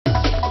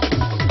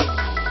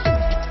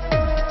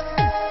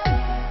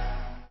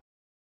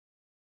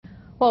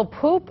Well,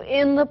 poop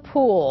in the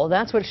pool.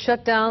 That's what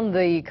shut down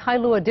the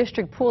Kailua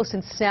District Pool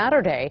since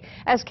Saturday.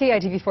 As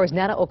KITV4's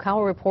Nana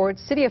Okawa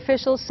reports, city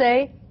officials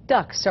say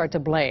ducks are to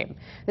blame.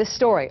 This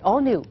story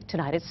all new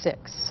tonight at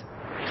 6.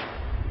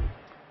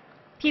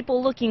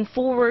 People looking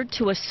forward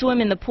to a swim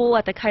in the pool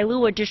at the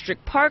Kailua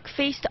District Park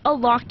faced a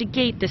locked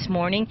gate this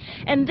morning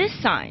and this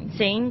sign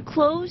saying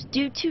closed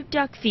due to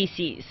duck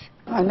feces.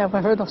 I never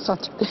heard of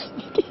such a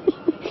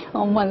thing.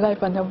 All my life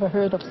I never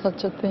heard of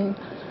such a thing.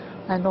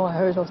 I know I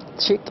heard of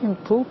chicken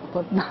poop,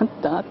 but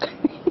not duck.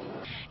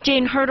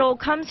 Jane Hurdle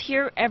comes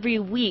here every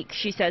week.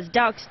 She says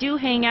ducks do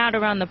hang out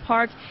around the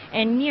park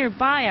and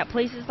nearby at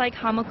places like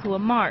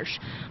Hamakua Marsh,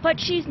 but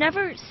she's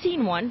never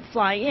seen one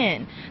fly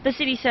in. The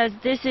city says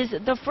this is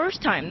the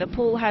first time the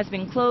pool has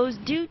been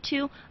closed due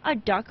to a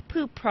duck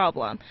poop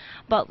problem.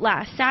 But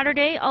last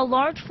Saturday, a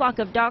large flock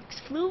of ducks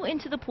flew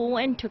into the pool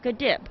and took a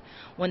dip.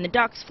 When the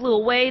ducks flew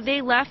away, they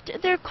left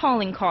their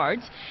calling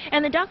cards,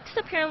 and the ducks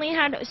apparently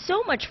had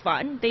so much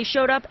fun they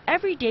showed up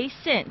every day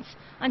since,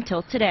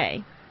 until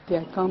today. They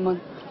are common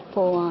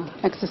for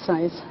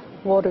exercise,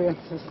 water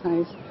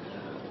exercise.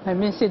 I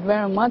miss it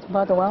very much,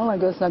 but well, I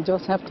guess I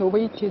just have to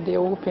wait till they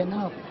open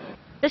up.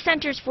 The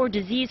Centers for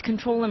Disease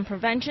Control and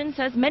Prevention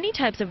says many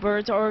types of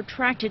birds are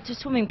attracted to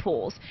swimming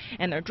pools,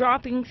 and their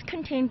droppings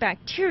contain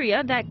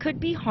bacteria that could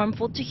be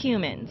harmful to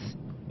humans.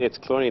 It's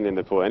chlorine in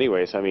the pool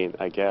anyways,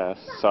 I guess,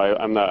 so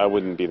I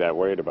wouldn't be that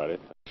worried about it.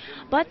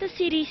 But the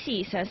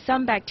CDC says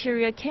some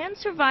bacteria can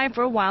survive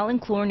for a while in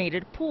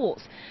chlorinated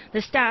pools.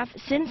 The staff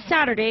since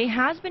Saturday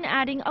has been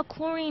adding a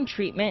chlorine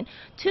treatment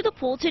to the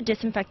pool to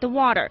disinfect the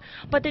water.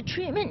 But the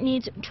treatment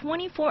needs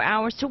 24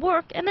 hours to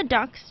work and the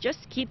ducks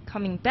just keep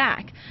coming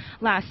back.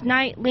 Last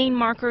night, lane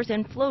markers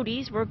and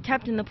floaties were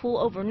kept in the pool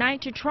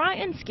overnight to try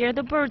and scare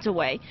the birds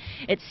away.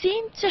 It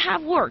seemed to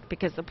have worked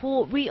because the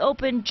pool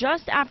reopened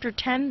just after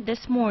 10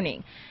 this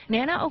morning.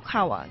 Nana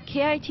Okawa,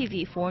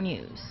 KITV4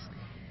 News.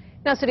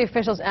 Now, city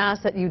officials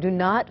ask that you do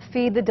not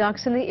feed the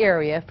ducks in the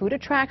area. Food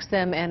attracts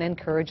them and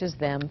encourages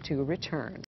them to return.